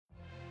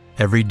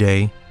Every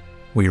day,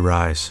 we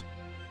rise,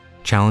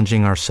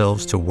 challenging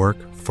ourselves to work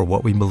for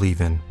what we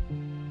believe in.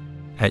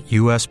 At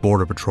U.S.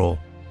 Border Patrol,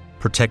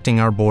 protecting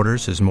our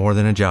borders is more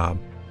than a job.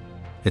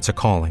 It's a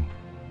calling.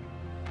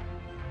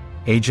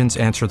 Agents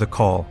answer the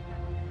call,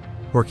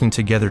 working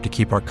together to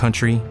keep our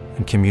country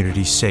and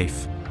communities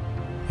safe.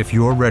 If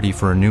you're ready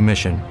for a new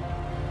mission,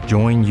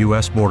 join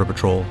U.S. Border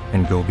Patrol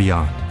and go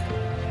beyond.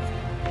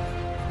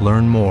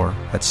 Learn more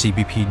at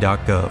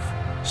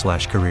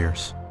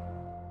cbp.gov/careers.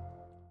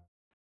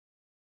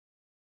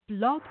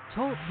 Blog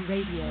Talk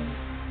Radio.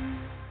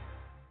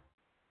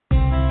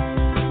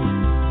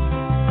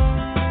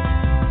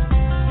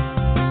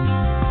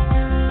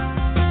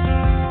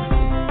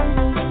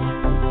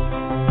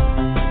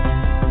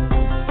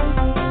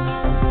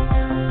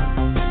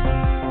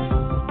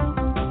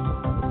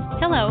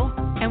 Hello,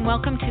 and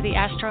welcome to the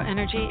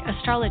AstroEnergy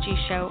Astrology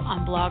Show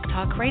on Blog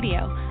Talk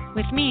Radio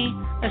with me,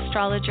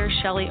 astrologer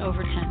Shelley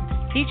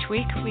Overton. Each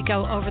week we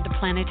go over the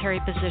planetary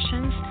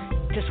positions,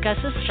 discuss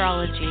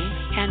astrology,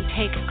 and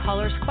take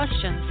callers'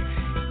 questions.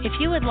 If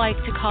you would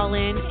like to call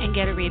in and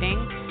get a reading,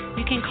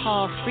 you can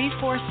call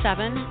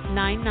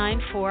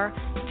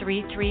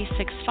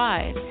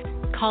 347-994-3365.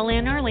 Call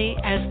in early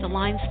as the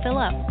lines fill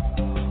up.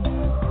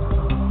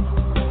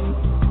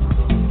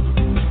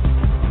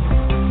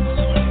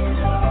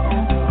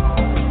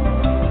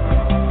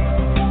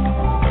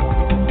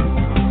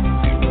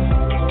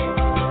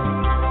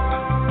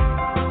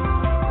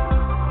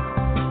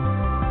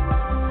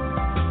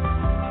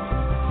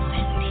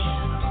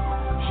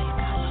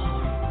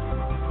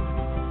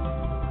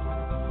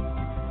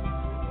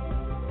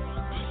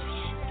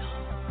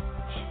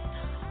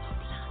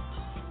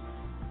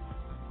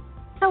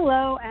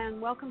 Hello,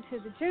 and welcome to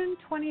the June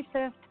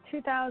 25th,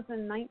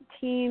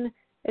 2019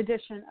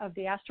 edition of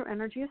the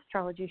AstroEnergy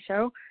Astrology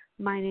Show.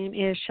 My name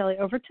is Shelley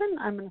Overton.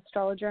 I'm an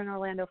astrologer in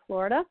Orlando,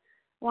 Florida.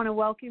 I want to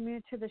welcome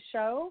you to the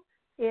show.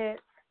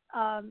 It's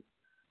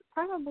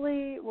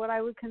probably what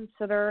I would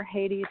consider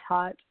Hades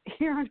hot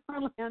here in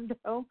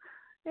Orlando.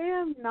 I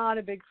am not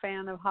a big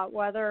fan of hot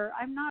weather.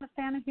 I'm not a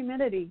fan of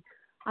humidity.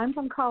 I'm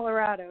from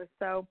Colorado,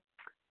 so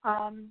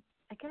I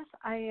guess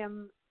I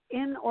am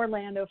in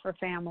Orlando for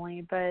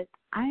family, but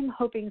I'm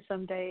hoping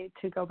someday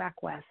to go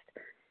back west.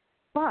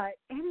 But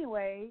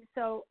anyway,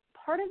 so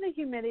part of the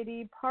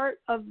humidity,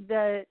 part of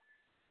the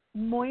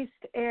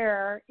moist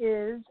air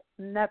is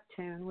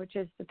Neptune, which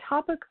is the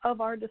topic of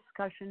our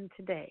discussion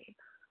today.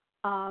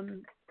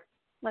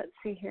 Let's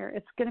see here.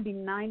 It's going to be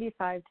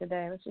 95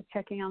 today. I was just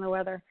checking on the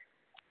weather.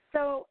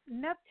 So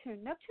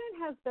Neptune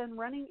has been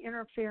running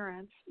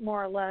interference,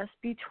 more or less,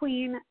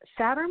 between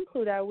Saturn and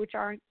Pluto, which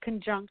are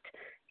conjunct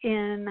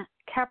in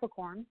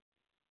Capricorn.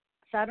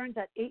 Saturn's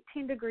at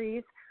 18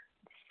 degrees,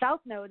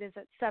 South Node is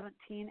at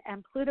 17,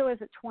 and Pluto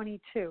is at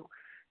 22.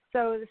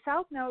 So the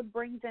South Node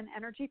brings in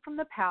energy from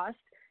the past.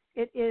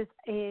 It is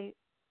a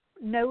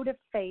node of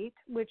fate,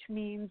 which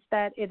means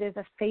that it is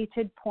a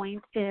fated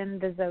point in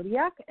the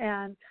zodiac,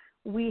 and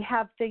we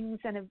have things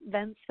and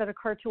events that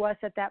occur to us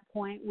at that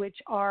point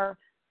which are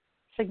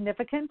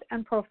significant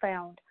and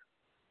profound.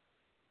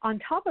 On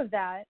top of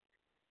that,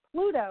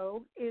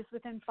 Pluto is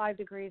within 5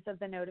 degrees of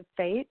the node of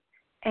fate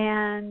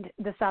and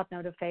the south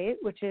node of fate,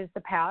 which is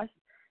the past.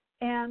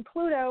 And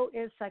Pluto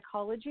is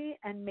psychology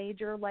and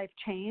major life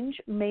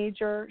change,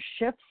 major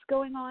shifts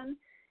going on.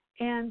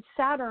 And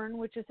Saturn,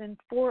 which is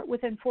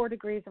within 4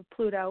 degrees of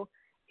Pluto,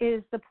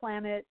 is the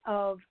planet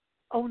of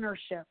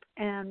ownership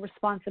and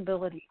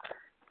responsibility.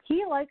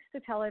 He likes to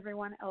tell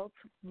everyone else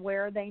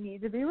where they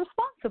need to be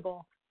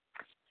responsible.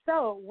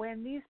 So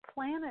when these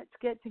planets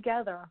get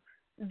together,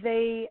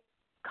 they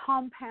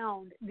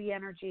compound the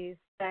energies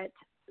that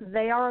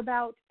they are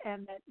about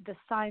and that the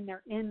sign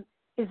they're in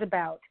is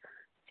about.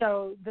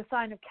 So the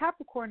sign of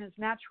Capricorn is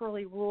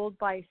naturally ruled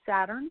by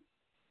Saturn,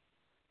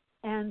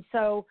 and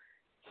so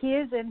he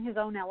is in his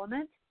own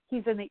element.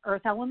 He's in the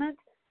earth element,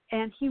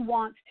 and he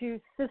wants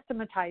to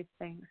systematize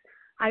things.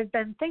 I've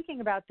been thinking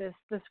about this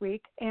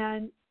week,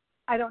 and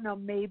I don't know,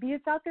 maybe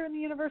it's out there in the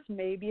universe,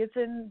 maybe it's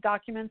in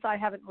documents I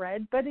haven't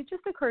read, but it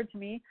just occurred to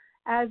me,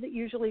 as it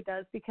usually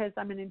does, because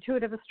I'm an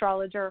intuitive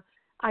astrologer.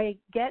 I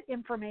get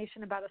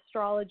information about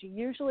astrology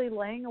usually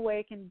laying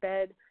awake in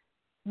bed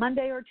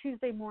Monday or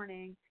Tuesday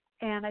morning,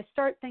 and I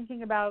start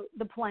thinking about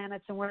the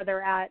planets and where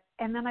they're at,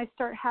 and then I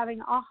start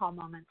having aha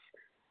moments.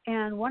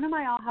 And one of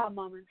my aha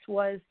moments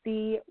was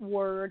the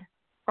word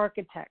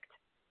architect.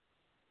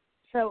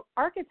 So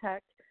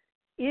architect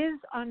is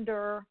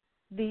under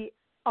the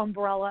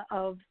umbrella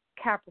of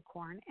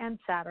Capricorn and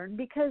Saturn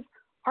because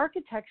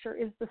architecture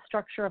is the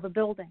structure of a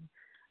building.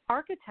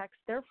 Architects,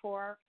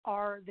 therefore,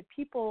 are the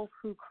people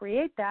who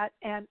create that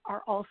and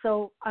are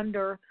also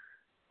under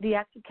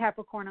the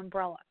Capricorn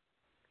umbrella.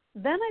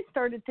 Then I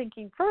started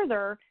thinking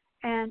further,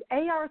 and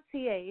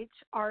ARCH,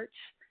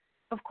 arch,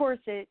 of course,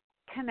 it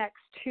connects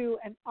to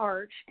an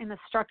arch in a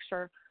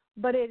structure,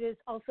 but it is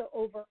also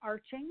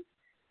overarching.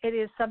 It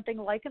is something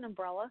like an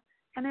umbrella,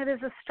 and it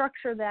is a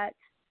structure that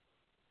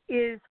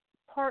is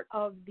part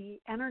of the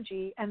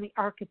energy and the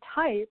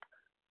archetype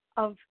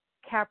of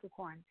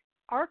Capricorn.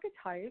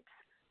 Archetypes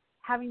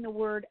having the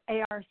word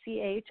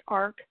ARCH,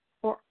 arc,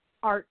 or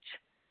arch,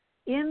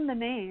 in the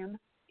name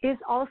is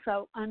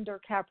also under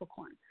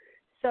Capricorn.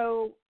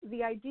 So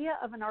the idea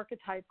of an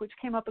archetype, which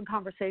came up in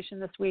conversation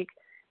this week,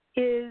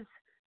 is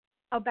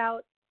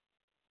about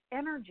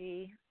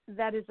energy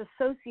that is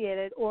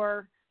associated,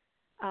 or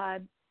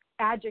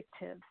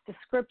adjectives,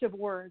 descriptive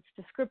words,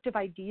 descriptive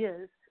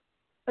ideas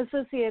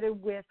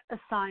associated with a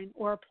sign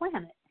or a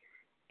planet.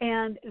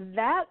 And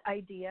that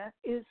idea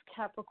is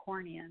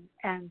Capricornian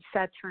and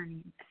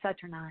Saturnine.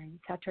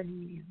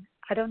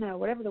 I don't know,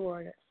 whatever the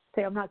word is.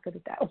 See, I'm not good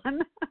at that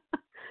one.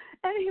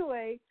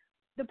 Anyway,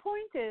 the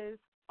point is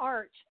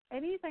arch.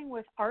 Anything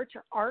with arch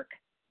or arc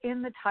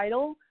in the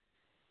title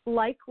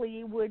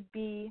likely would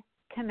be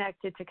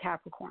connected to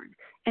Capricorn.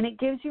 And it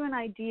gives you an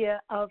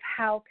idea of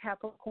how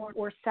Capricorn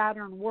or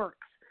Saturn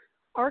works.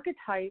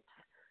 Archetypes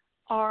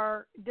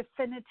are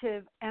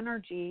definitive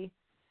energy,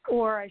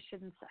 or I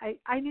shouldn't say,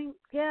 I mean,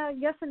 yeah,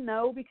 yes and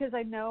no, because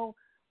I know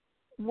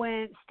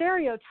when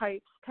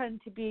stereotypes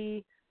tend to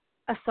be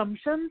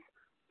assumptions,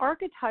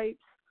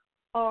 archetypes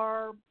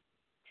are,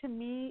 to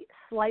me,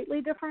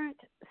 slightly different.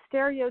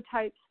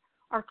 Stereotypes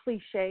are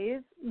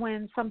cliches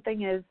when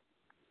something is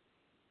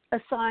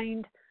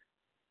assigned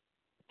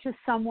to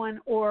someone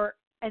or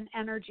an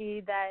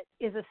energy that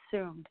is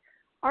assumed.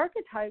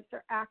 Archetypes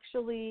are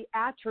actually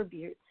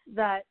attributes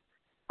that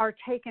are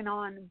taken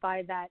on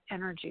by that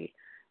energy.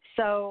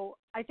 So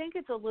I think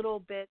it's a little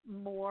bit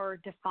more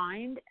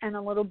defined and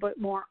a little bit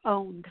more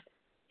owned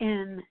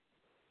in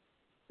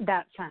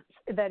that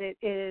sense, that it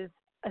is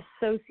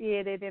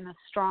associated in a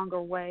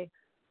stronger way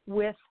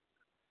with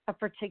a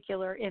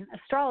particular, in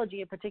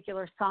astrology, a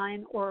particular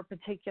sign or a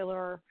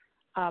particular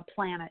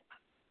planet.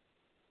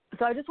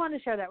 So I just wanted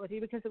to share that with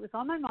you because it was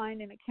on my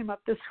mind and it came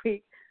up this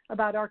week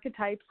about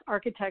archetypes,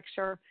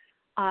 architecture,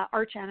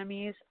 arch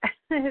enemies.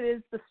 It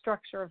is the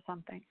structure of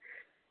something.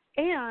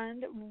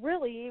 And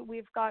really,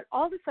 we've got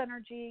all this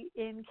energy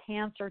in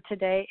Cancer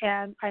today.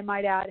 And I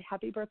might add,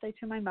 happy birthday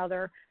to my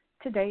mother.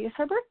 Today is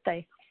her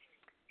birthday.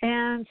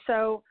 And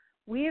so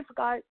we've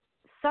got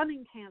Sun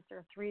in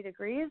Cancer, 3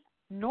 degrees,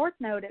 North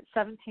Node at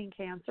 17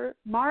 Cancer,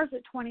 Mars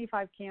at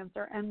 25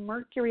 Cancer, and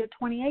Mercury at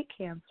 28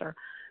 Cancer.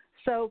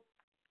 So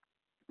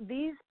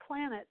these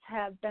planets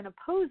have been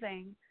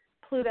opposing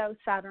Pluto,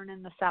 Saturn,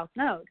 and the South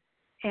Node.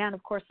 And,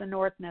 of course, the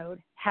North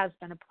Node has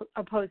been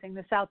opposing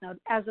the South Node,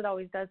 as it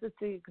always does. It's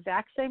the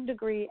exact same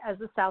degree as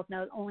the South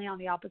Node, only on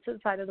the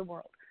opposite side of the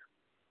world.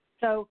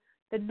 So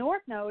the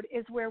North Node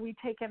is where we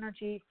take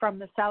energy from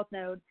the South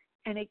Node,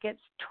 and it gets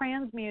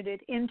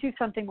transmuted into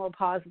something more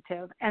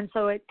positive. And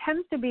so it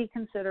tends to be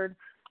considered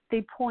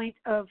the point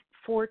of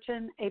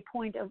fortune, a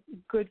point of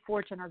good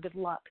fortune or good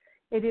luck.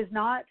 It is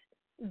not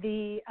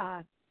the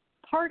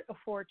part of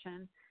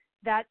fortune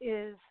that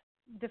is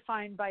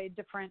defined by a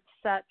different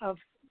set of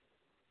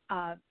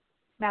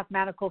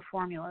mathematical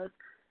formulas.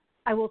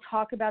 I will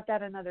talk about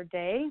that another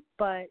day,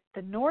 but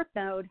the North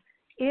Node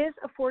is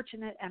a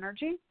fortunate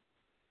energy.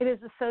 It is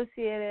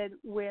associated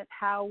with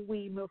how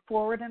we move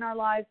forward in our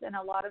lives, and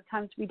a lot of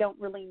times we don't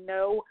really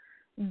know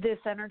this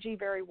energy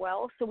very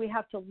well, so we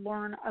have to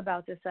learn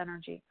about this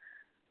energy.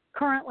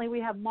 Currently,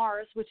 we have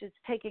Mars, which is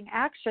taking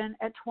action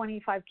at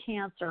 25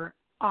 Cancer.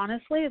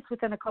 Honestly, it's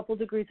within a couple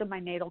degrees of my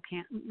natal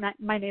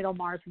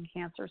Mars in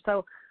Cancer.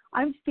 So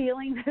I'm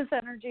feeling this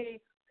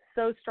energy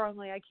so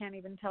strongly, I can't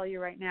even tell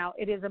you right now.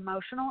 It is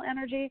emotional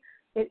energy.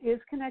 It is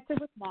connected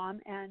with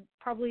Mom, and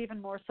probably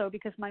even more so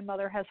because my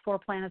mother has 4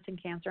 planets in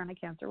Cancer and a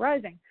Cancer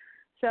rising.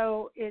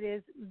 So it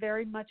is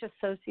very much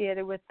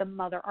associated with the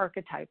mother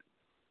archetype.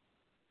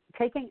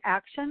 Taking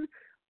action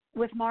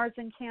with Mars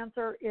in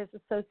Cancer is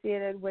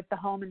associated with the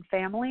home and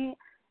family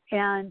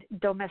and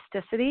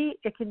domesticity.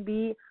 It can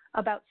be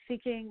about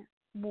seeking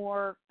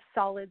more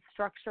solid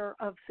structure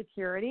of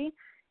security.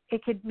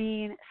 It could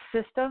mean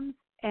systems,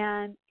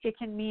 and it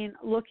can mean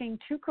looking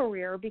to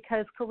career,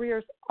 because career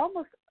is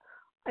almost,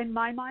 in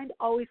my mind,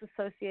 always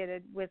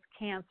associated with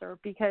Cancer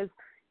because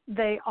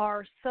they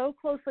are so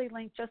closely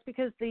linked, just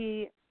because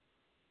the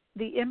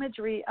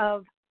imagery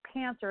of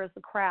Cancer is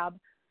the crab.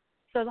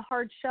 So the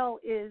hard shell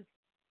is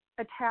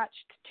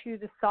attached to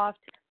the soft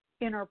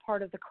inner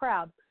part of the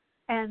crab,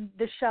 and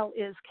the shell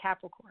is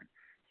Capricorn.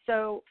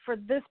 So for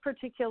this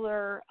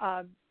particular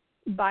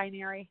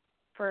binary,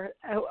 for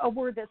a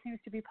word that seems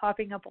to be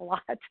popping up a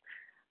lot,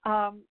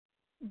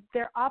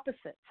 they're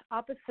opposites.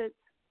 Opposites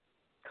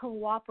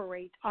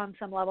cooperate on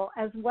some level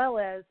as well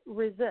as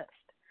resist.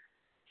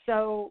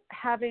 So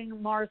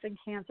having Mars in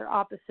Cancer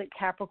opposite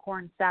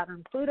Capricorn,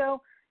 Saturn,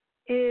 Pluto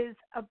is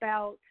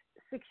about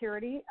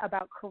security,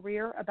 about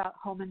career, about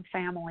home and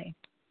family.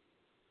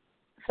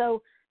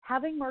 So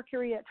having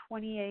Mercury at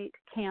 28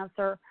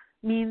 Cancer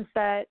means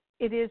that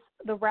it is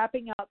the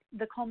wrapping up,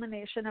 the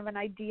culmination of an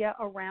idea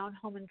around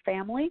home and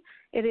family.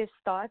 It is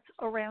thoughts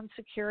around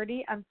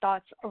security and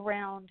thoughts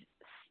around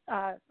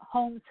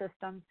home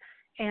systems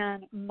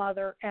and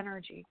mother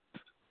energy.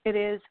 It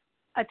is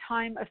a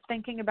time of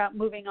thinking about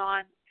moving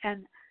on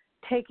and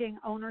taking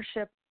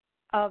ownership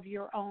of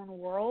your own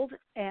world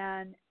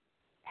and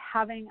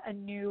having a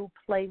new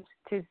place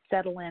to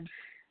settle in.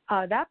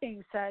 That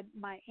being said,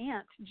 my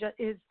aunt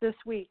is this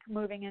week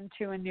moving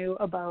into a new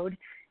abode,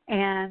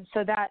 and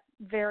so that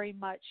very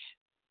much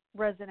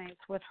resonates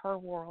with her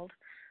world.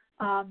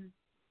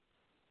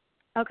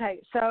 Okay,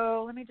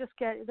 so let me just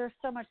there's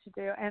so much to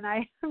do, and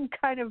I am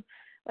kind of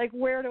like,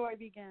 where do I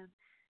begin?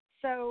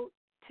 So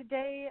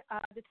today,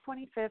 the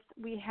 25th,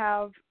 we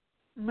have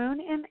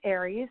Moon in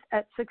Aries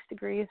at 6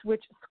 degrees,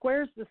 which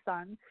squares the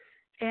sun.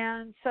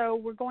 And so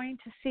we're going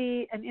to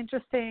see an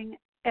interesting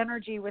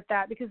energy with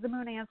that because the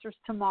moon answers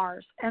to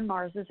Mars, and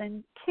Mars is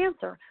in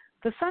Cancer.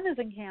 The sun is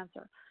in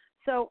Cancer.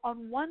 So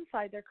on one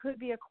side, there could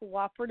be a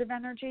cooperative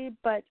energy,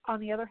 but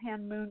on the other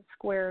hand, moon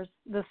squares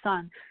the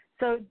sun.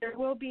 So there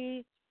will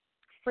be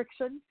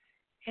friction,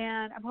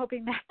 and I'm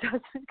hoping that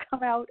doesn't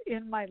come out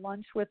in my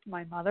lunch with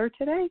my mother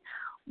today,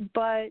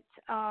 but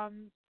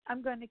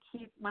I'm going to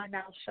keep my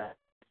mouth shut.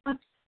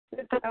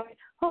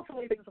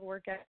 Hopefully things will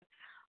work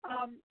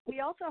out. We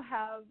also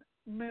have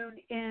moon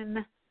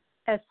in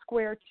a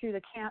square to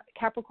the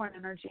Capricorn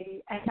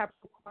energy, and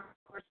Capricorn,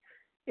 of course,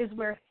 is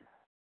where.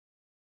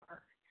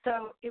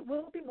 So it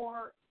will be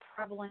more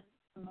prevalent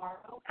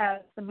tomorrow as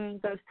the moon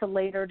goes to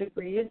later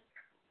degrees,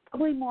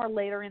 probably more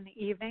later in the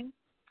evening.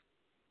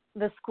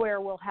 The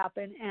square will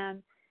happen,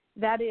 and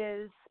that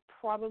is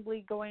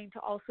probably going to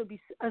also be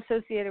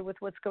associated with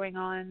what's going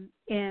on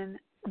in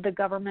the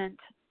government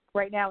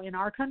right now in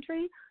our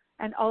country,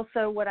 and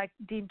also what I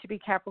deem to be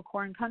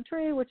Capricorn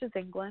country, which is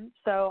England.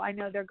 So I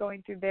know they're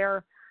going through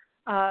their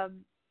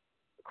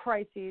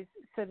crises,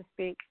 so to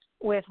speak,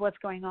 with what's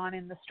going on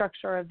in the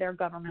structure of their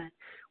government.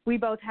 We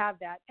both have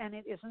that, and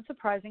it isn't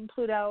surprising.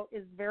 Pluto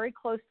is very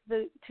close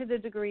to the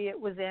degree it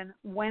was in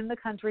when the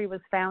country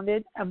was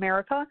founded,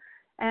 America,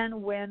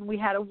 and when we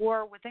had a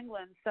war with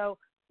England. So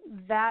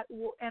that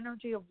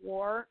energy of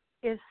war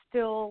is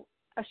still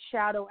a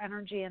shadow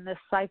energy in this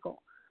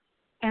cycle.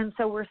 And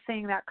so we're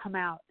seeing that come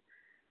out.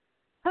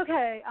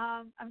 Okay,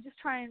 I'm just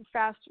trying to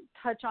fast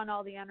touch on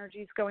all the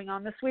energies going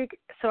on this week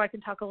so I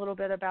can talk a little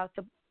bit about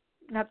the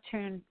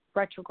Neptune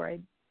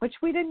retrograde, which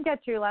we didn't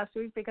get to last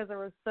week because there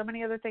were so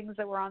many other things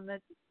that were on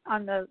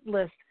the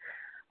list.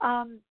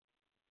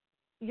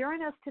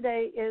 Uranus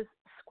today is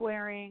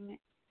squaring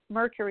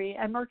Mercury,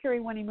 and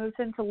Mercury, when he moves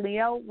into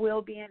Leo,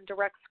 will be in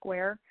direct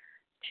square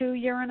to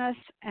Uranus,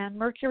 and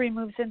Mercury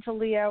moves into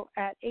Leo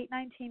at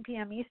 8:19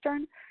 p.m.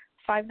 Eastern,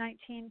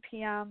 5:19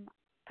 p.m.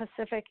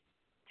 Pacific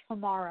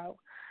tomorrow.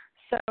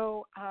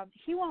 So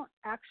he won't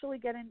actually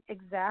get an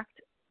exact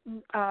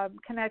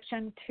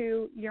connection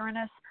to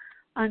Uranus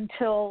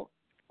until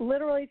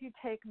literally if you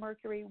take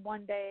Mercury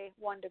 1 day,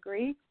 1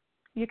 degree,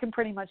 you can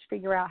pretty much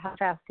figure out how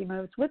fast he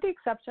moves, with the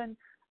exception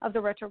of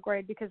the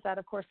retrograde, because that,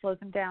 of course, slows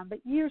him down. But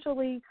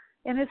usually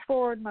in his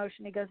forward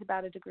motion, he goes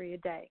about 1 degree a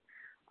day.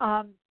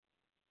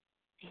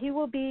 He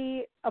will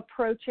be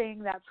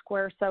approaching that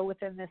square so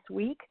within this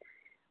week,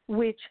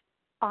 which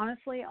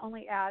honestly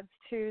only adds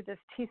to this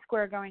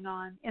T-square going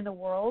on in the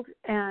world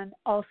and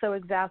also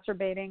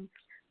exacerbating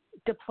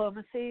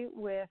diplomacy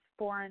with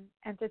foreign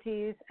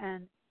entities.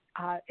 And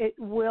it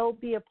will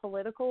be a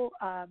political,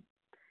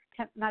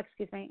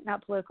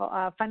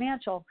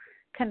 financial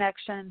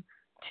connection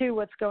to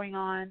what's going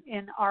on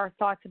in our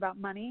thoughts about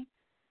money.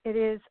 It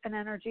is an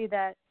energy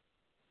that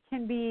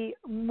can be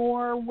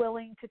more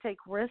willing to take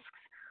risks,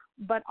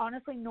 but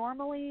honestly,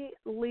 normally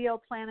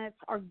Leo planets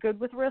are good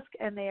with risk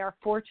and they are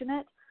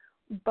fortunate,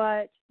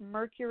 but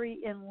Mercury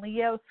in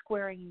Leo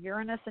squaring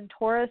Uranus and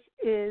Taurus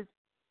is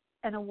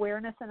an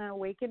awareness and an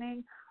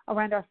awakening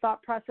around our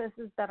thought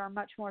processes that are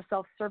much more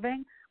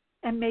self-serving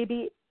and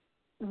maybe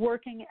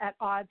working at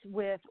odds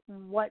with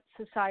what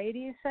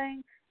society is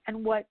saying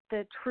and what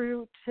the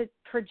true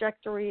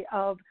trajectory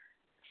of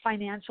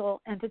financial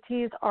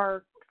entities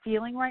are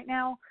feeling right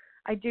now.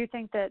 I do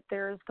think that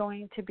there's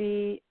going to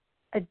be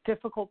a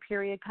difficult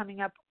period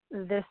coming up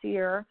this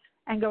year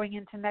and going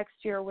into next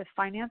year with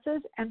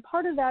finances. And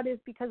part of that is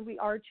because we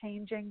are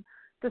changing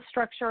the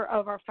structure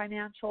of our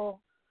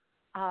financial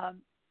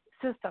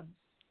system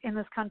in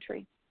this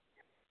country.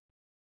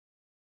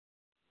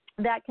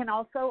 That can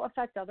also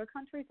affect other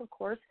countries, of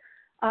course.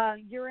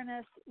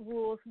 Uranus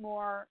rules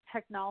more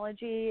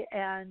technology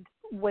and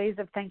ways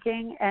of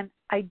thinking and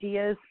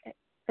ideas,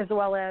 as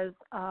well as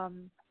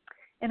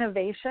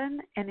innovation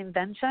and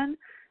invention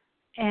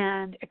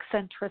and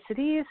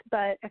eccentricities.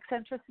 But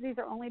eccentricities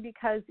are only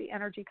because the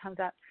energy comes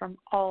out from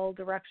all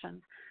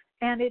directions.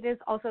 And it is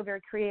also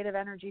very creative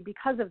energy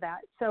because of that.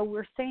 So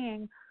we're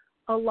seeing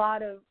a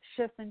lot of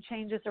shifts and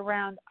changes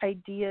around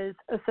ideas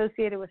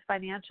associated with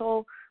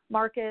financial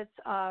markets,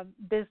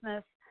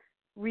 business,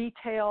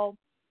 retail,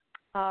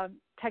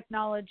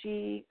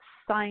 technology,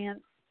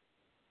 science,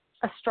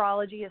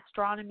 astrology,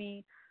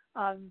 astronomy,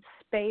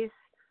 space.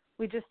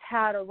 We just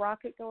had a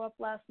rocket go up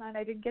last night.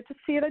 I didn't get to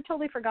see it. I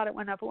totally forgot it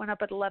went up. It went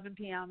up at 11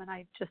 p.m. and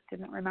I just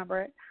didn't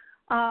remember it.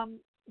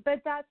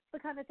 But that's the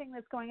kind of thing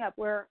that's going up.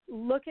 We're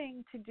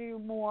looking to do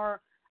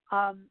more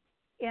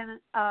in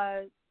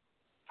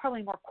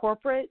probably more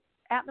corporate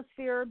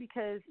atmosphere,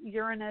 because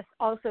Uranus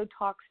also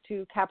talks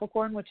to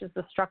Capricorn, which is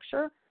the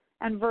structure,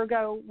 and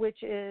Virgo,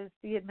 which is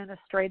the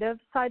administrative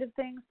side of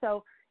things.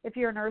 So if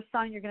you're an earth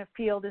sign, you're going to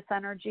feel this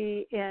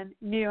energy in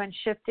new and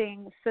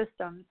shifting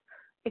systems.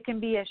 It can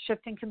be a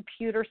shift in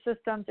computer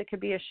systems. It could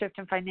be a shift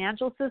in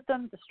financial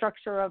systems, the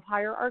structure of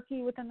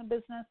hierarchy within the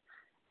business.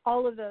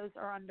 All of those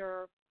are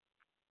under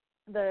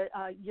the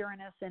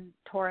Uranus and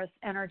Taurus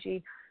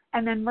energy.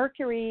 And then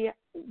Mercury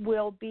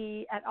will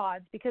be at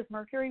odds because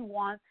Mercury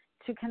wants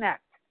to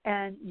connect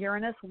and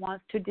Uranus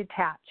wants to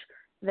detach.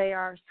 They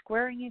are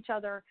squaring each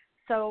other.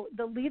 So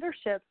the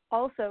leadership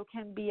also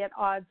can be at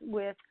odds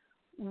with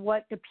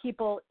what the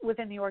people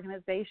within the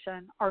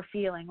organization are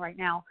feeling right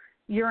now.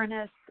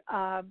 Uranus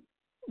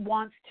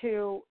wants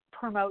to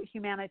promote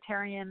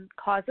humanitarian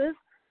causes,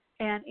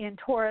 and in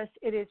Taurus,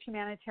 it is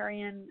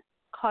humanitarian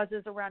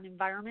causes around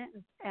environment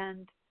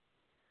and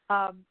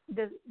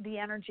the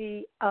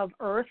energy of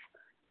Earth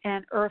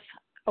and Earth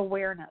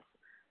awareness.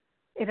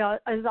 It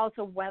is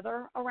also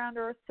weather around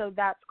Earth, so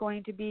that's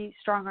going to be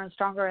stronger and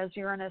stronger as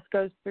Uranus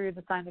goes through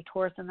the sign of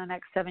Taurus in the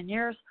next 7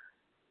 years.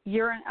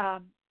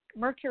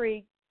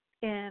 Mercury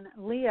in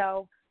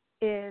Leo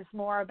is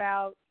more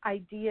about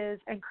ideas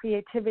and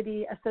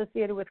creativity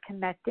associated with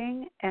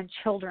connecting and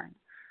children.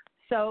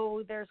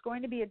 So there's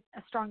going to be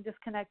a strong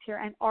disconnect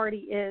here, and already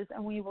is,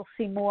 and we will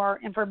see more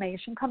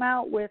information come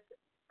out with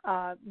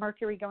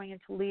Mercury going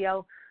into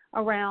Leo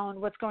around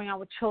what's going on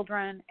with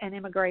children and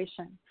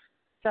immigration.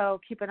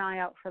 So keep an eye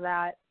out for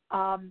that.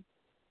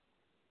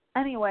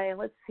 Anyway,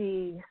 let's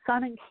see.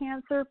 Sun in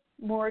Cancer,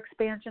 more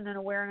expansion and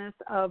awareness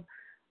of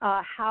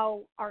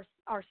how our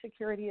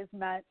security is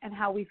met and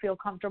how we feel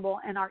comfortable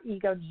and our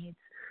ego needs.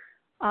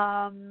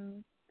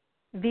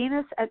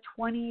 Venus at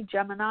 20,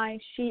 Gemini,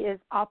 she is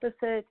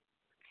opposite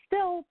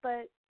still,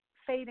 but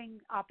fading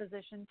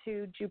opposition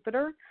to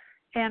Jupiter.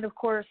 And, of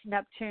course,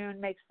 Neptune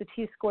makes the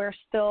T-square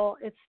still.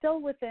 It's still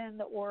within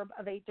the orb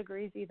of 8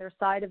 degrees either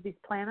side of these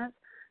planets.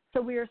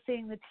 So we are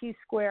seeing the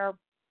T-square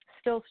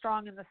still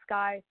strong in the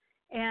sky.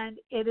 And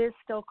it is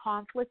still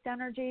conflict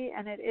energy,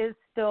 and it is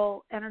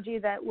still energy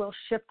that will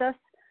shift us.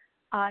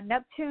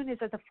 Neptune is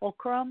at the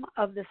fulcrum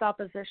of this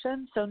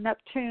opposition. So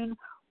Neptune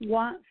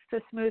wants to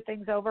smooth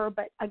things over.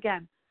 But,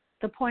 again,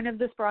 the point of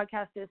this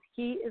broadcast is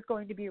he is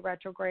going to be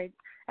retrograde.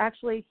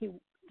 Actually, he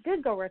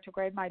did go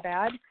retrograde, my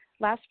bad,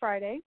 last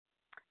Friday.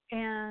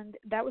 And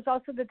that was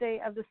also the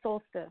day of the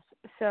solstice.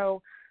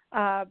 So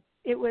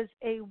it was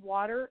a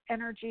water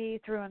energy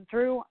through and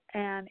through,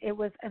 and it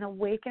was an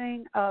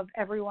awakening of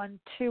everyone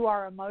to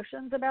our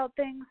emotions about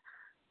things,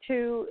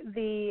 to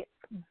the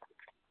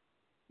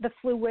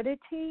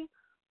fluidity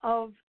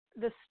of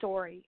the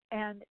story,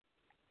 and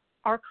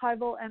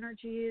archival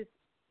energies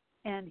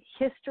and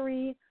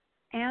history,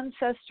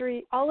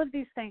 ancestry, all of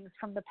these things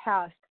from the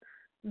past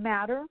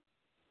matter,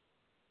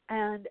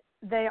 and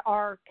they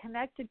are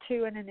connected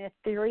to in an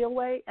ethereal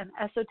way, an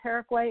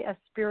esoteric way, a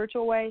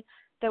spiritual way,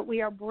 that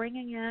we are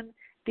bringing in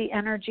the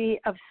energy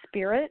of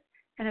spirit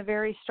in a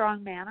very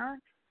strong manner,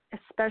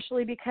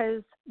 especially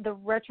because the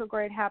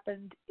retrograde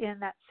happened in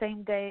that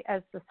same day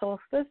as the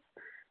solstice.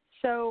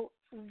 So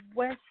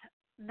with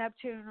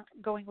Neptune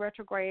going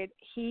retrograde,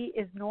 he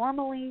is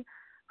normally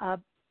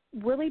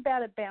really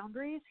bad at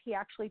boundaries. He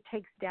actually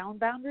takes down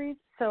boundaries.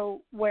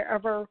 So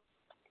wherever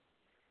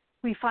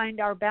we find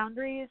our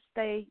boundaries,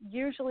 they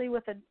usually,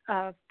 with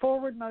a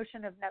forward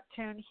motion of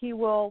Neptune, he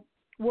will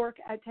work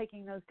at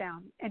taking those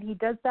down. And he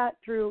does that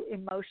through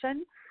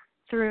emotion,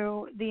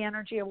 through the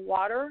energy of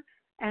water,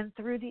 and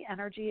through the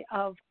energy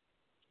of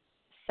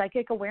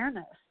psychic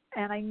awareness.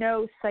 And I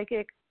know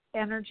psychic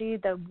energy,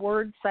 the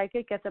word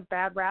psychic gets a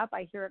bad rap.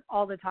 I hear it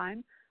all the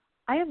time.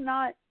 I am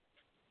not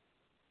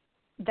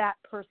that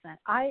person.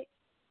 I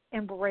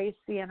embrace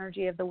the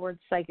energy of the word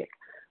psychic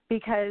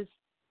because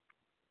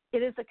it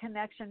is a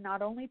connection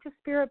not only to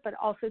spirit but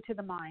also to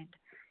the mind.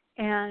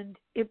 And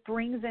it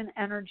brings in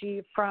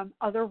energy from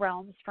other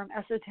realms, from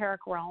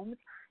esoteric realms,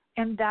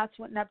 and that's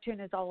what Neptune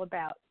is all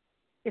about.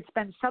 It's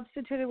been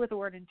substituted with the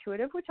word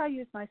intuitive, which I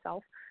use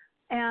myself,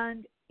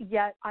 and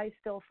yet I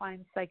still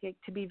find psychic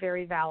to be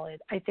very valid.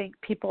 I think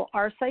people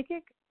are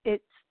psychic.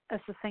 It's a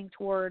succinct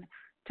word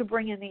to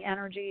bring in the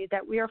energy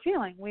that we are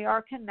feeling. We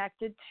are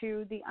connected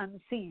to the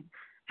unseen,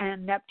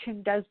 and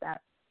Neptune does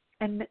that.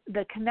 And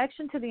the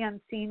connection to the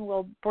unseen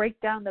will break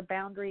down the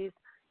boundaries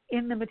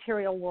in the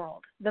material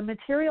world. The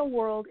material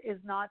world is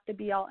not the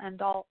be-all,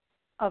 end-all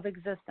of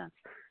existence.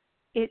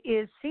 It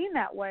is seen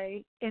that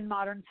way in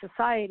modern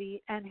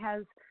society and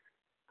has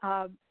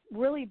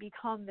really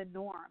become the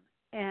norm,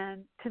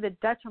 and to the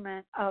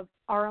detriment of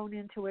our own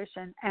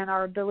intuition and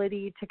our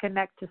ability to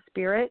connect to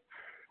spirit.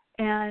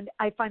 And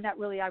I find that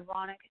really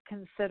ironic,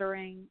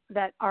 considering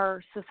that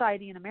our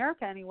society in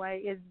America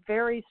anyway is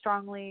very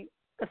strongly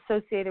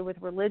associated with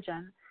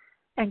religion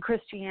and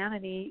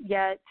Christianity,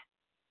 yet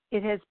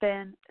it has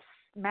been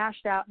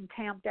smashed out and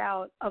tamped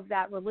out of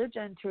that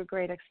religion to a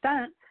great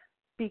extent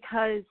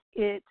because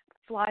it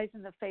flies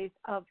in the face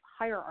of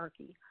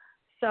hierarchy.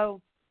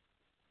 So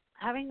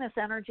having this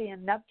energy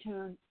in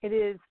Neptune, it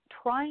is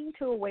trying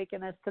to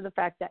awaken us to the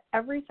fact that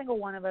every single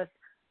one of us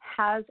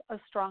has a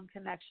strong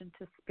connection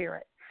to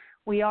spirit.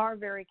 We are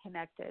very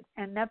connected.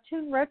 And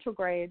Neptune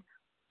retrograde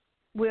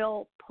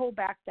will pull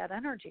back that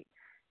energy.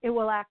 It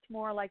will act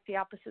more like the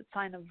opposite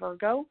sign of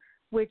Virgo,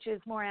 which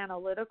is more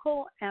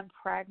analytical and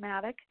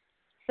pragmatic.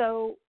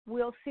 So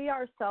we'll see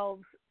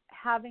ourselves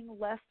having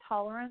less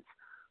tolerance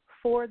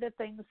for the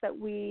things that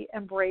we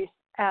embrace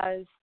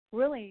as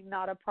really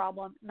not a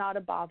problem, not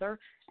a bother,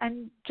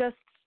 and just,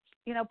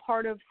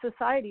 part of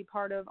society,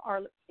 part of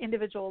our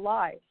individual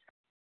lives.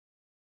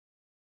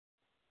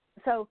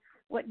 So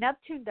what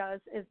Neptune does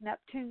is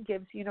Neptune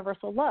gives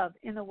universal love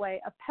in the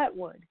way a pet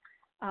would.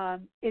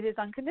 It is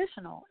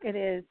unconditional. It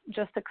is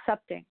just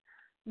accepting.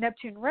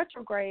 Neptune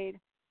retrograde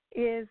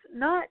is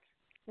not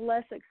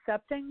less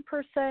accepting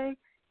per se.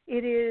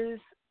 It is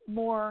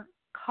more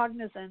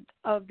cognizant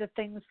of the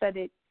things that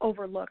it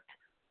overlooked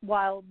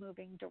while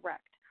moving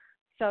direct.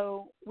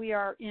 So we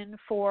are in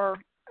for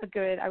a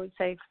good, I would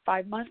say,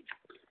 5 months,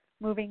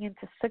 moving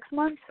into 6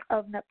 months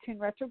of Neptune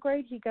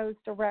retrograde. He goes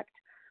direct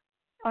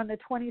on the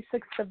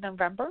 26th of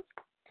November.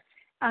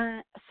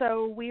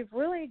 So we've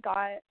really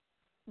got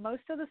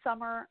most of the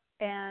summer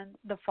and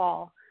the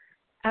fall,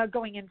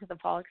 going into the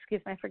fall,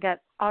 I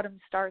forget, autumn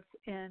starts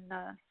in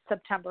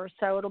September,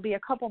 so it'll be a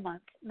couple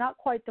months, not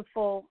quite the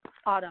full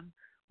autumn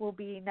will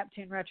be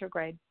Neptune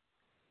retrograde.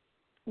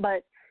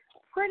 But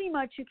pretty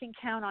much you can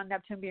count on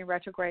Neptune being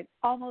retrograde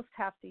almost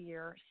half the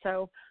year.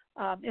 So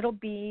it'll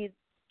be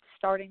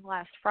starting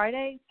last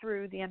Friday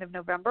through the end of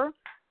November.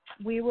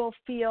 We will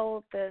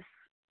feel this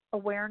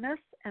awareness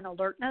and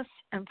alertness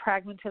and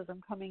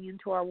pragmatism coming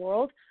into our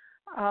world.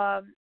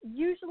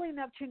 Usually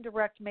Neptune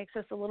direct makes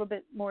us a little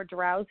bit more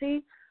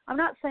drowsy. I'm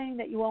not saying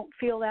that you won't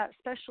feel that,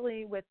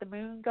 especially with the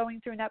moon going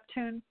through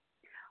Neptune,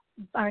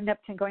 or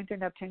Neptune going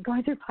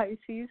through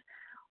Pisces.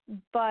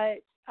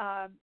 But,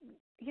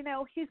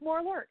 he's more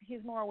alert,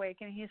 he's more awake,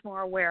 and he's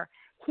more aware.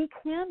 He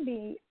can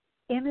be,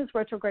 in his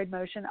retrograde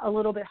motion, a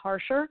little bit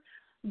harsher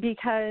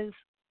because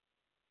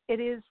it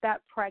is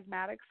that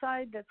pragmatic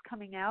side that's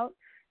coming out.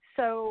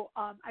 So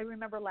I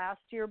remember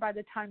last year, by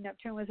the time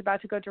Neptune was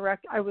about to go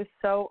direct, I was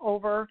so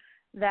over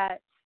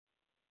that,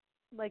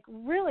 like,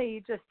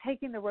 really just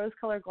taking the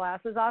rose-colored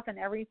glasses off and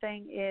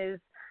everything is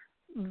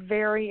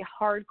very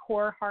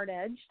hardcore,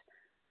 hard-edged.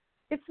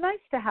 It's nice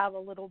to have a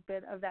little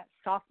bit of that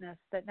softness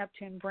that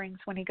Neptune brings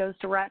when he goes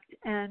direct,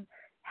 and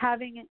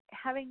having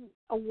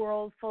a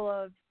world full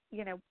of,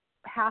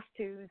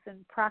 have-tos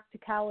and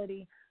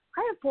practicality.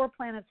 I have 4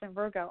 planets in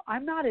Virgo.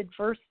 I'm not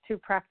adverse to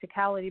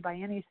practicality by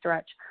any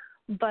stretch,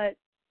 but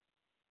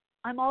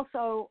I'm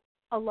also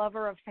a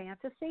lover of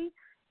fantasy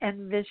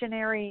and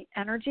visionary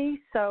energy,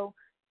 so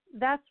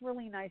that's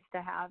really nice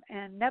to have.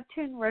 And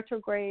Neptune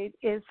retrograde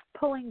is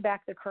pulling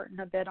back the curtain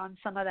a bit on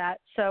some of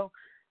that. So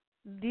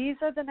these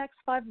are the next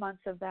 5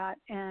 months of that,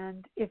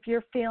 and if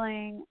you're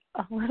feeling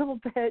a little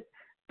bit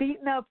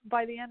beaten up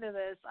by the end of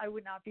this, I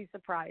would not be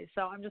surprised.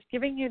 So I'm just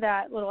giving you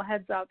that little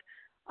heads up.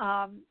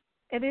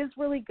 It is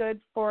really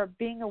good for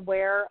being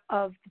aware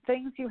of the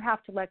things you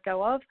have to let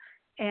go of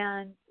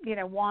and,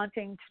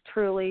 wanting to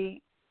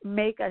truly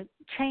make a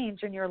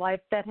change in your life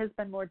that has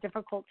been more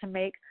difficult to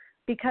make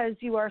because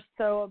you are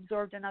so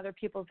absorbed in other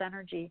people's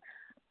energy.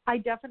 I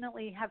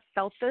definitely have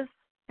felt this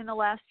in the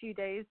last few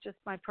days, just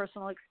my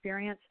personal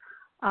experience,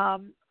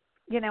 and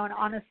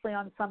honestly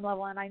on some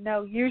level, and I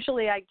know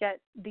usually I get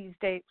these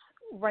dates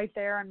right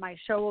there, and my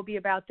show will be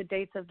about the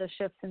dates of the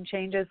shifts and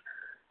changes.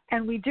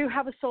 And we do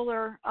have a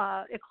solar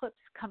eclipse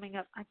coming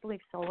up. I believe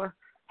solar.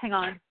 Hang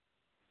on.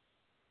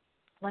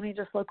 Let me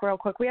just look real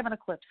quick. We have an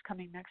eclipse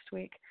coming next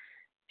week,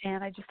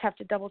 and I just have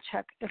to double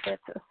check if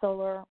it's a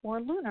solar or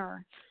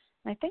lunar.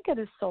 And I think it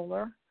is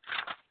solar.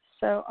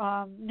 So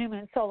new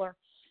moon, solar.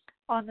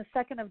 On the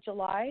 2nd of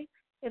July,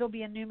 it'll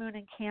be a new moon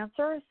in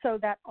Cancer, so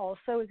that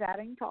also is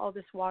adding to all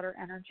this water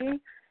energy.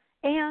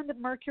 And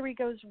Mercury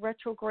goes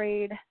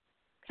retrograde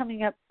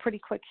coming up pretty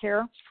quick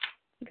here.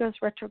 He goes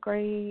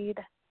retrograde.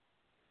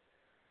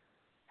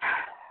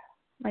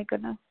 My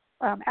goodness.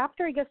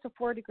 After he gets to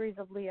 4 degrees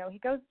of Leo, he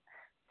goes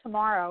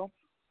tomorrow.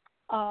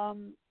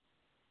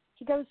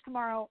 He goes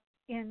tomorrow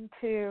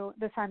into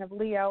the sign of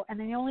Leo, and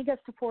then he only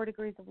gets to 4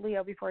 degrees of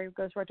Leo before he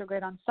goes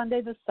retrograde on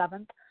Sunday the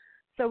 7th.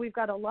 So we've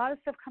got a lot of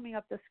stuff coming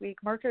up this week.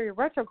 Mercury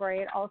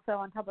retrograde, also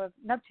on top of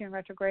Neptune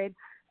retrograde,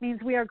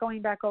 means we are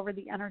going back over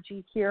the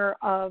energy here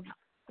of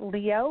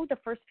Leo, the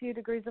first few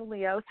degrees of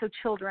Leo, so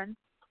children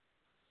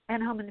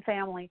and home and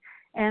family.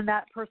 And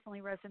that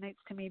personally resonates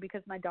to me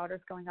because my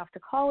daughter's going off to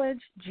college.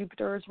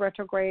 Jupiter is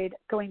retrograde,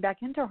 going back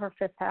into her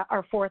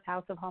 4th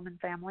house of home and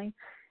family.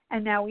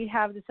 And now we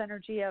have this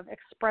energy of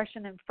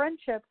expression and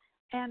friendship,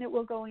 and it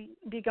will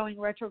be going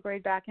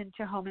retrograde back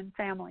into home and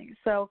family.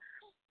 So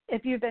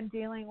if you've been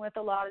dealing with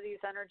a lot of these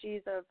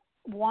energies of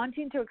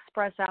wanting to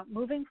express out,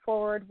 moving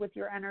forward with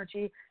your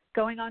energy,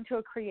 going on to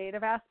a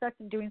creative aspect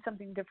and doing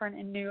something different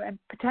and new, and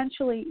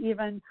potentially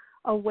even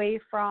away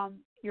from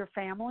your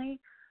family,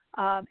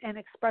 and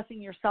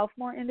expressing yourself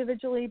more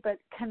individually, but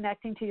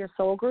connecting to your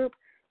soul group,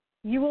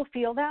 you will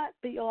feel that,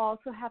 but you'll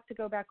also have to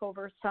go back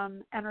over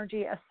some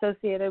energy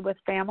associated with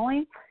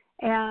family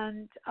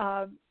and,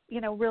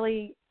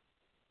 really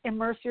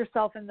immerse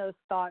yourself in those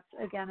thoughts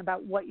again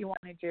about what you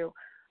want to do.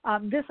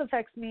 This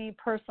affects me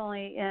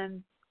personally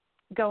in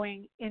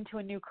going into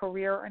a new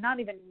career, or not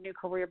even a new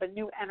career, but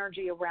new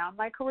energy around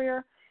my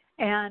career,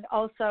 and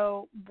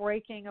also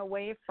breaking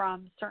away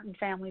from certain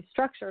family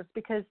structures,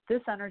 because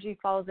this energy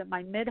falls at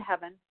my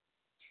midheaven.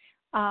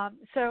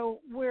 So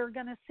we're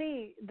going to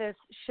see this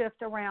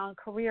shift around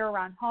career,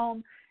 around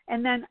home,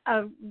 and then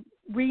a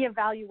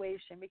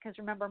reevaluation, because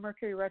remember,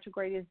 Mercury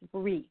retrograde is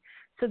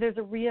So there's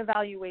a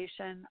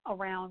reevaluation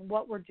around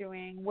what we're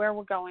doing, where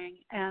we're going,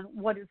 and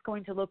what it's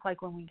going to look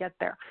like when we get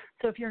there.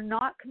 So if you're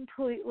not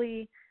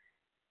completely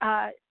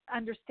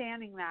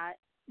understanding that,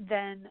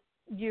 then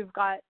you've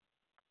got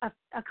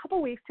a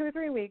couple weeks, 2 or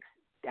 3 weeks,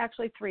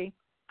 actually 3,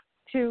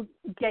 to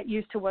get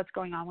used to what's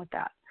going on with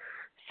that.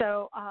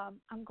 So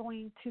I'm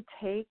going to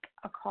take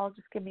a call.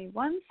 Just give me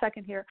 1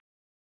 second here.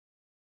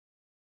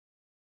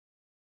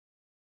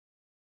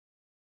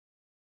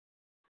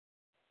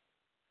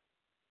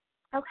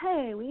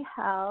 Okay, we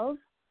have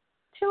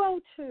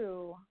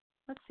 202.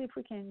 Let's see if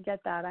we can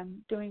get that.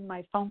 I'm doing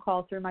my phone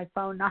call through my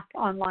phone, not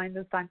online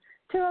this time.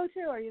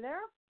 202, are you there?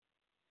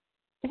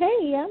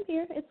 Hey, I'm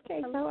here. It's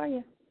Kate. How are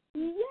you?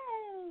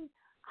 Yay!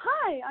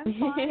 Hi, I'm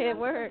fine. It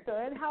worked.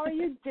 Good. How are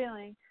you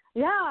doing?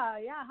 Yeah.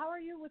 How are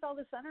you with all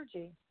this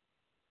energy?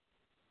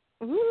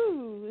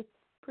 Ooh, it's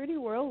pretty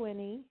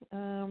whirlwindy.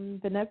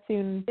 The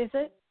Neptune. Is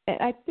it?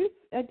 I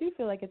do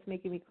feel like it's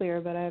making me clear,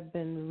 but I've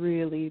been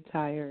really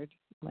tired,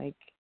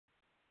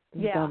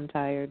 dumb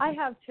tired. I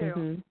have too.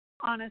 Mm-hmm.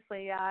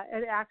 Honestly, yeah,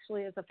 it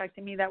actually is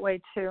affecting me that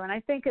way too, and I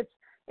think it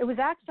was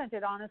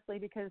accented honestly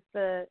because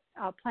the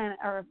planet,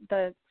 or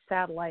the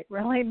satellite,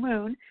 really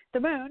the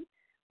moon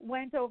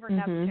went over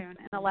Neptune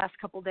in the last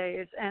couple of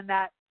days, and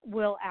that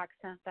will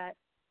accent that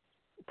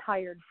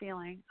tired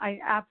feeling. I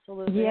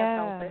absolutely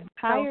have felt it.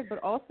 Tired, but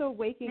also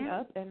waking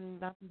up and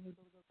not being able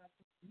to go back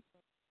to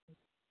sleep.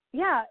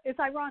 Yeah, it's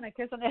ironic,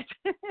 isn't it?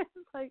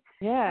 It's like,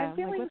 I'm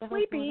feeling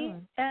sleepy,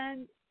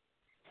 and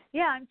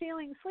I'm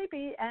feeling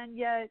sleepy, and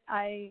yet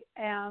I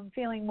am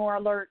feeling more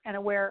alert and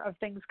aware of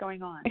things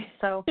going on.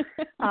 So,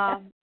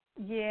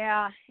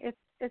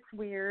 it's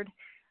weird,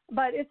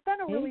 but it's been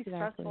a really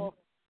stressful,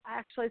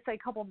 actually, say,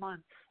 couple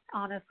months,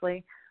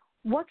 honestly.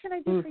 What can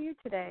I do for you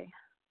today?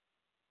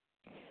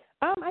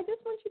 I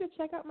just want you to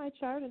check out my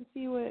chart and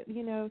see what,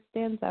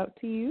 stands out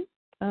to you.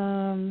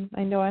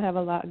 I know I have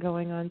a lot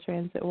going on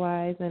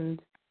transit-wise, and,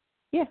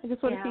 I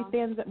just want to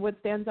see what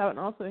stands out, and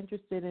also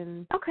interested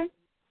in,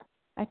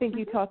 I think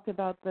you talked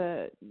about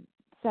the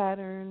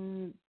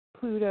Saturn,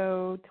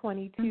 Pluto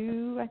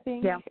 22, I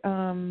think. Yeah.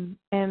 And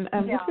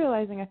I'm just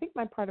realizing I think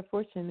my part of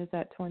fortune is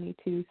at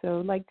 22, so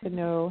I'd like to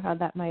know how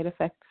that might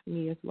affect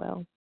me as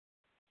well.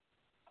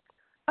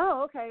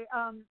 Oh, okay.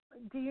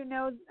 Do you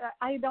know,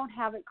 I don't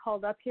have it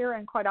called up here,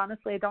 and quite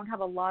honestly, I don't have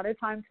a lot of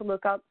time to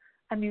look up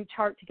a new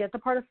chart to get the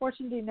part of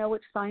fortune. Do you know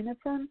which sign it's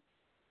in?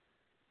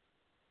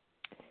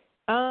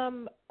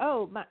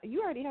 You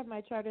already have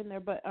my chart in there,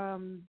 but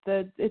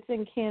it's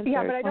in Cancer.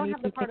 Yeah, but I don't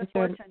have the part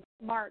Cancer. of fortune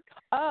marked.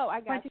 Oh, I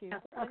got you.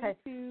 Okay.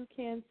 22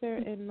 Cancer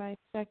in my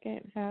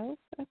second house,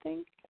 I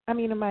think. I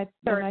mean, in my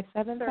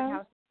seventh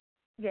house.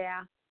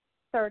 Yeah,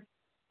 third.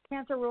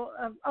 Cancer rule.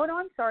 No,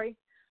 I'm sorry.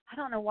 I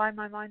don't know why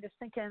my mind is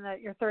thinking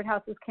that your third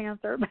house is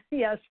Cancer, but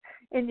yes,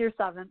 in your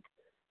seventh.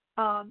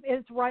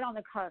 It's right on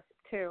the cusp,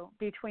 too,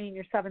 between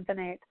your seventh and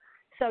eighth.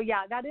 So,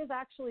 that is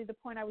actually the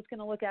point I was going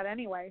to look at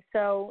anyway.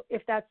 So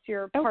if that's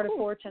your part of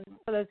fortune,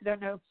 for those who don't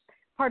know,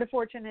 part of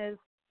fortune is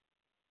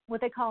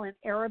what they call an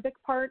Arabic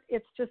part.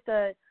 It's just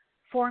a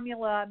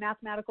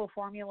mathematical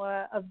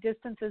formula of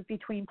distances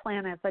between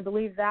planets. I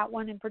believe that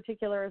one in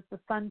particular is the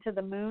sun to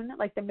the moon,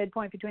 like the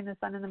midpoint between the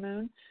sun and the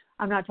moon.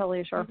 I'm not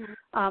totally sure.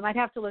 I'd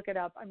have to look it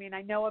up. I mean,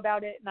 I know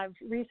about it and I've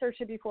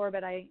researched it before,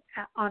 but I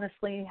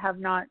honestly have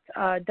not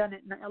done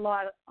it in a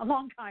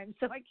long time,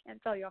 so I can't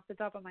tell you off the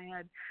top of my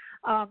head.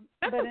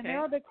 But an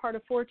Arabic part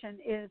of fortune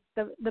is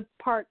the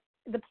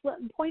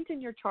point in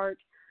your chart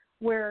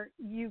where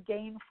you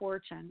gain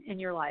fortune in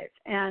your life.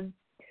 And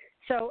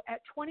so at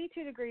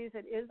 22 degrees,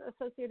 it is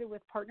associated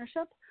with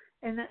partnership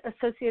and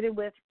associated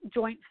with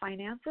joint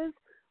finances,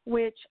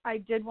 which I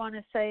did want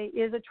to say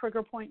is a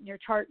trigger point in your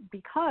chart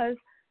because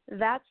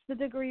that's the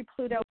degree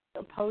Pluto is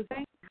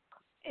opposing.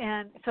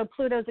 And so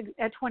Pluto's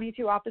at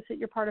 22 opposite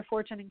your part of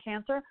fortune in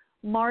Cancer.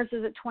 Mars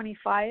is at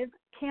 25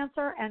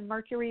 Cancer, and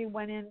Mercury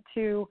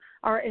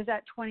is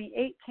at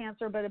 28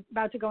 Cancer, but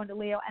about to go into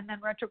Leo, and then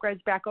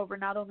retrogrades back over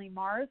not only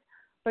Mars,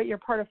 but your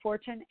part of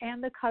fortune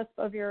and the cusp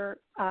of your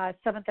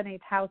seventh and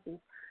eighth houses.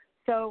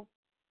 So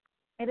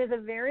it is a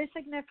very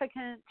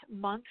significant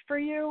month for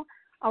you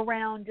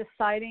around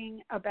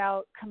deciding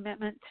about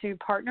commitment to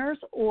partners,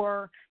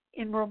 or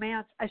in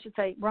romance, I should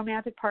say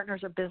romantic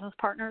partners or business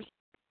partners.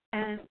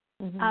 And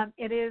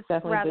it is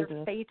definitely rather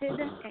business. Fated.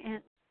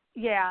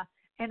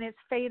 And it's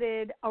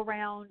fated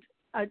around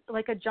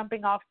a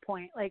jumping off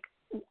point. Like,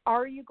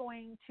 are you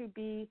going to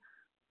be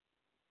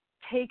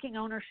taking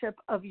ownership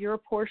of your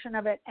portion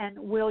of it, and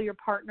will your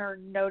partner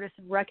notice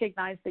and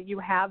recognize that you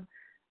have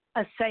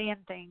a say in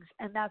things?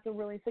 And that's a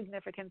really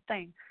significant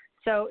thing.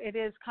 So it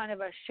is kind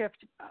of a shift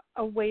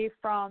away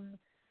from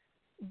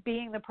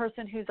being the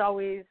person who's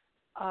always,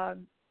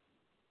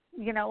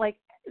 like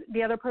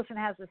the other person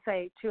has a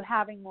say, to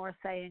having more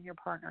say in your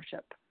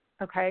partnership.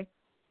 Okay.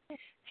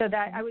 So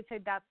that, I would say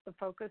that's the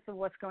focus of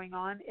what's going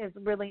on, is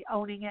really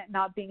owning it,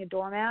 not being a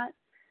doormat,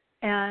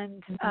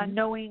 and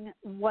knowing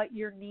what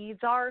your needs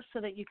are so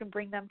that you can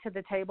bring them to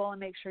the table and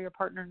make sure your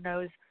partner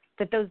knows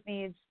that those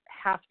needs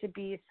have to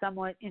be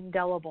somewhat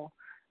indelible.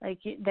 Like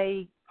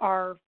they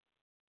are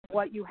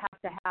what you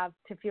have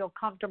to feel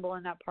comfortable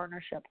in that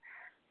partnership.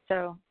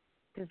 So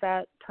does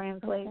that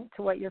translate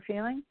to what you're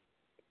feeling?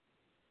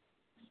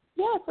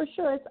 Yeah, for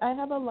sure. I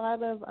have a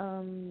lot of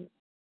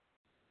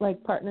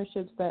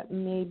partnerships that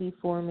may be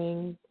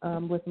forming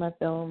with my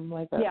film,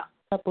 like a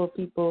couple of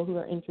people who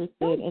are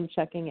interested in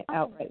checking it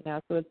out right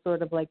now. So it's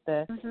sort of like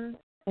the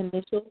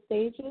initial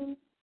stages.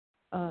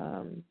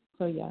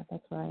 So yeah,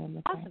 that's where I am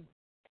with that.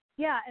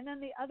 Yeah, and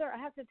then I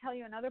have to tell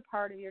you another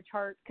part of your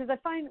chart, because I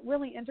find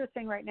really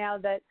interesting right now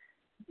that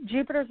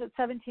Jupiter's at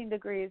 17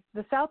 degrees,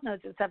 the South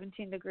Node's at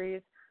 17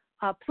 degrees,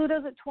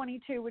 Pluto's at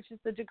 22, which is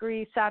the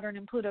degree Saturn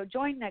and Pluto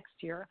join next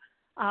year.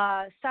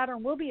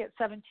 Saturn will be at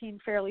 17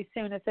 fairly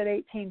soon. It's at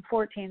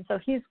 18-14, so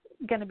he's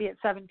going to be at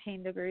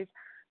 17 degrees.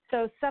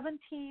 So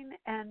 17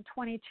 and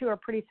 22 are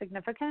pretty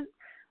significant,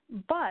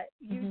 but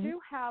you do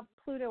have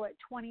Pluto at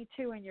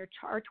 22 in your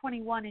chart, or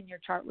 21 in your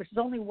chart, which is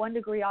only 1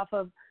 degree off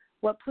of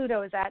what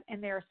Pluto is at,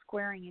 and they're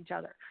squaring each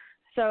other.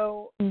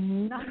 So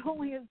not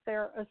only is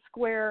there a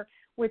square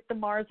with the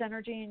Mars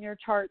energy in your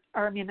chart,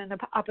 in the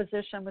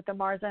opposition with the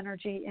Mars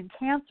energy in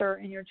Cancer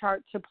in your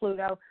chart to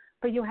Pluto,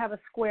 but you have a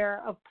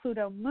square of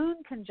Pluto-Moon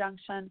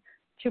conjunction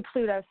to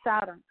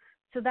Pluto-Saturn.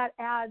 So that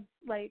adds,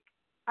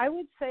 I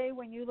would say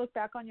when you look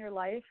back on your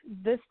life,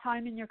 this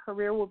time in your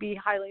career will be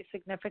highly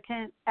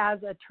significant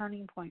as a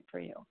turning point for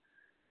you.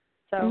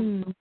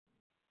 So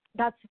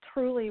that's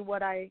truly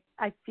what I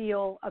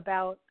feel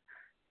about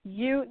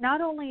you,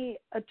 not only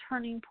a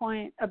turning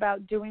point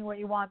about doing what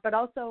you want, but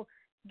also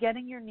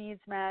getting your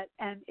needs met.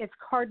 And it's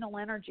cardinal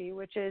energy,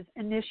 which is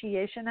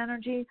initiation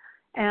energy.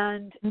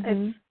 And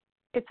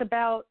it's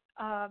about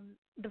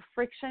the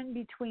friction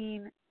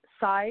between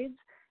sides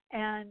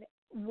and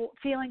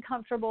feeling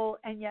comfortable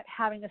and yet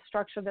having a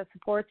structure that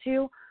supports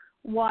you,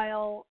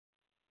 while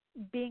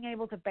being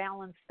able to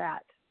balance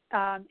that.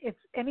 If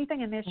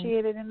anything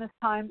initiated in this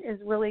time is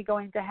really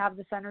going to have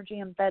this energy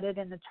embedded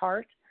in the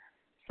chart.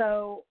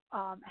 So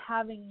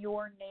having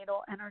your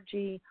natal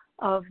energy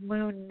of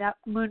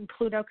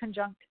Moon-Pluto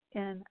conjunct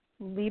in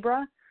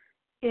Libra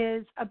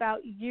is about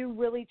you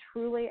really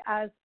truly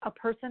as a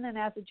person and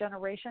as a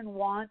generation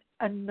want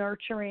a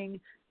nurturing,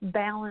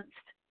 balanced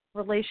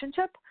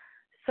relationship.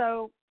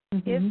 So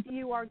if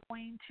you are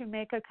going to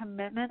make a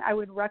commitment, I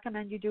would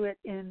recommend you do it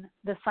in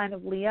the sign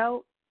of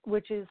Leo,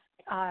 which is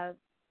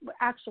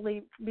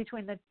actually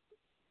between the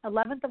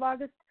 11th of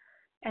August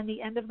and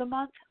the end of the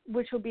month,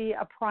 which will be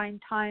a prime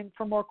time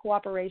for more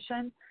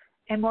cooperation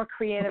and more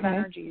creative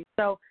energy.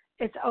 So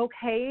it's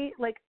okay.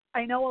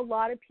 I know a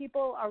lot of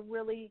people are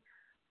really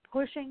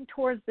pushing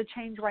towards the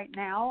change right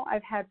now.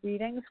 I've had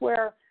readings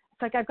where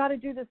it's I've got to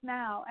do this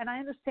now. And I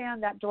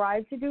understand that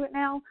drive to do it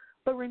now.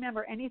 But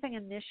remember, anything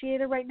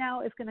initiated right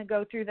now is going to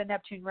go through the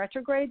Neptune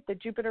retrograde, the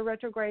Jupiter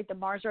retrograde, the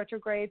Mars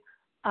retrograde,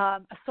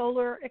 a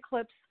solar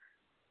eclipse,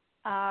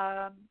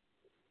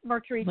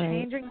 Mercury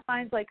changing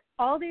signs,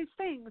 all these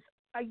things.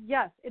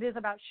 Yes, it is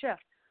about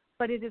shift,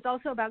 but it is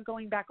also about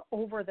going back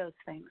over those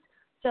things.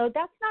 So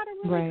that's not a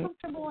really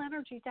comfortable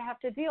energy to have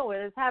to deal with,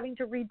 is having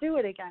to redo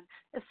it again,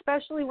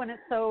 especially when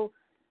it's so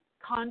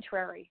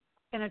contrary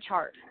in a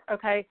chart,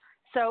 okay?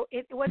 So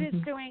what it's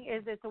doing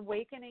is it's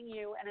awakening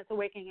you, and it's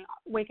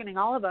awakening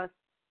all of us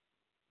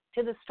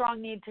to the strong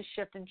need to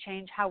shift and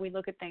change how we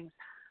look at things.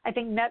 I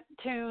think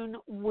Neptune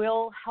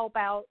will help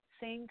out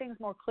seeing things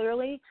more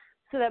clearly,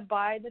 so that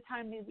by the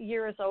time the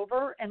year is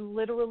over, and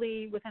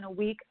literally within a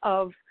week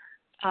of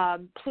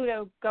Saturn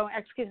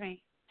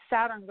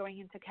going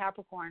into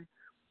Capricorn,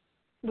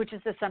 which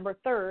is December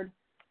 3rd,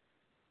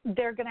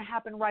 they're going to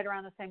happen right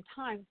around the same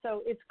time.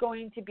 So it's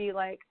going to be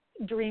like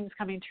dreams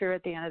coming true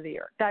at the end of the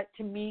year. That,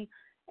 to me,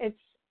 it's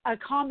a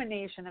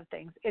combination of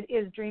things. It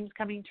is dreams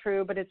coming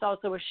true, but it's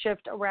also a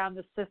shift around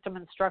the system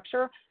and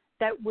structure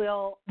that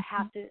will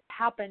have to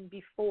happen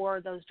before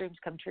those dreams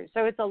come true.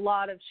 So it's a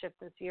lot of shift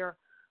this year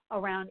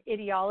around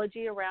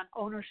ideology, around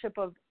ownership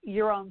of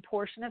your own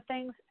portion of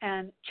things,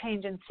 and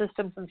change in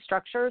systems and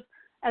structures,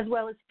 as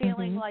well as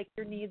feeling like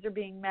your needs are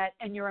being met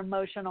and your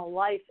emotional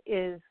life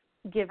is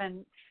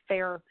given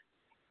fair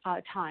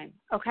time.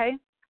 Okay?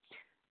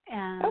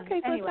 And so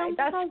anyway, it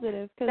sounds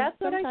positive, because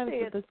sometimes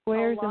with the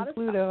squares and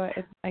Pluto,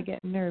 I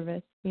get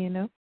nervous,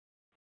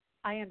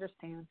 I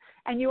understand.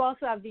 And you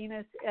also have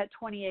Venus at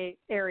 28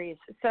 Aries.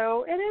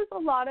 So it is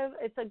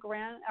it's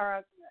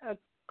a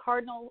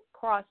cardinal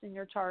cross in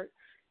your chart.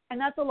 And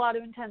that's a lot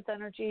of intense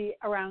energy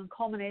around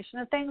culmination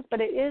of things,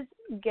 but it is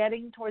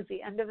getting towards the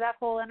end of that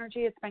whole energy.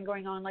 It's been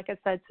going on, like I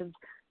said, since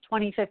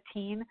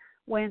 2015,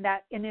 when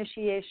that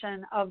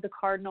initiation of the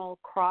cardinal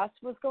cross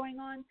was going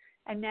on.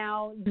 And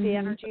now the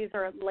energies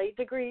are at late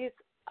degrees,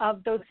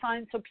 of those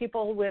signs. So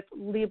people with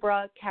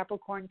Libra,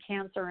 Capricorn,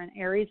 Cancer, and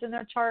Aries in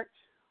their chart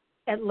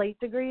at late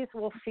degrees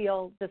will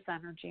feel this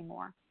energy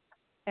more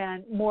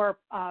and more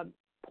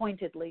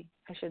pointedly,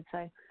 I should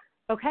say.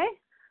 Okay?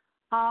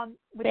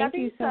 With that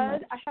being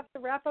said, I have to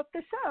wrap up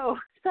the show.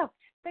 So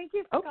thank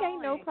you for calling.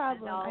 Okay, no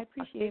problem. I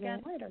appreciate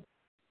it. Later.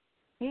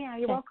 Yeah,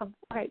 you're welcome.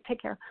 All right,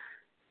 take care.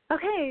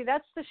 Okay,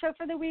 that's the show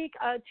for the week.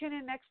 Tune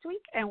in next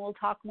week, and we'll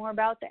talk more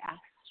about the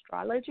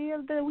astrology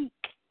of the week.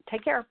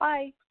 Take care.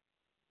 Bye.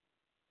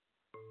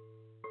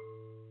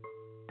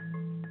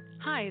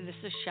 Hi,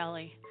 this is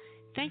Shelley.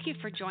 Thank you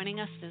for joining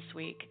us this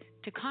week.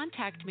 To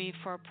contact me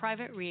for a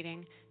private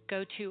reading,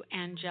 go to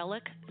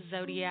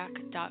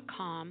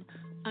angeliczodiac.com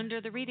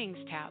under the Readings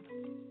tab.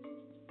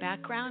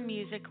 Background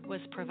music was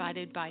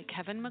provided by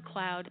Kevin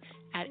MacLeod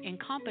at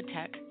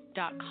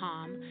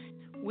incompetech.com,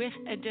 with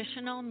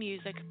additional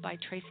music by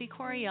Tracy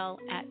Coriel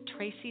at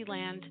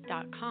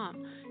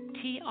tracyland.com,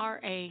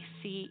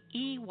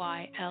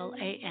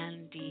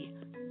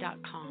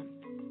 TRACEYLAND.com.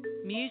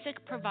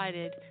 Music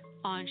provided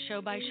on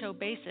show-by-show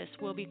basis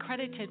will be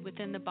credited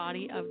within the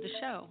body of the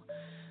show.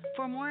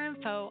 For more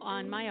info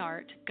on my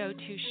art, go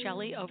to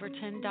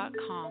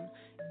shelleyoverton.com.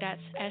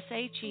 That's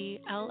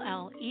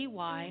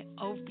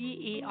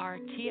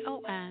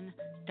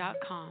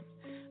SHELLEYOVERTON.com.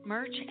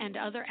 Merch and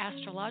other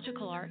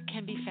astrological art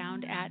can be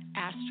found at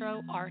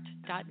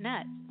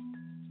astroart.net.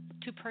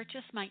 To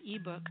purchase my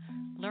ebook,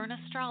 Learn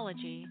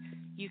Astrology,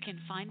 you can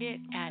find it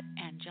at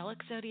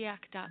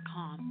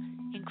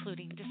angeliczodiac.com,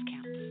 including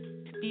discounts.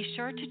 Be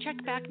sure to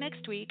check back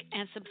next week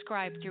and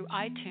subscribe through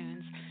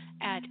iTunes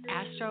at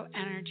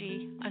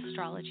AstroEnergy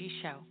Astrology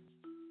Show.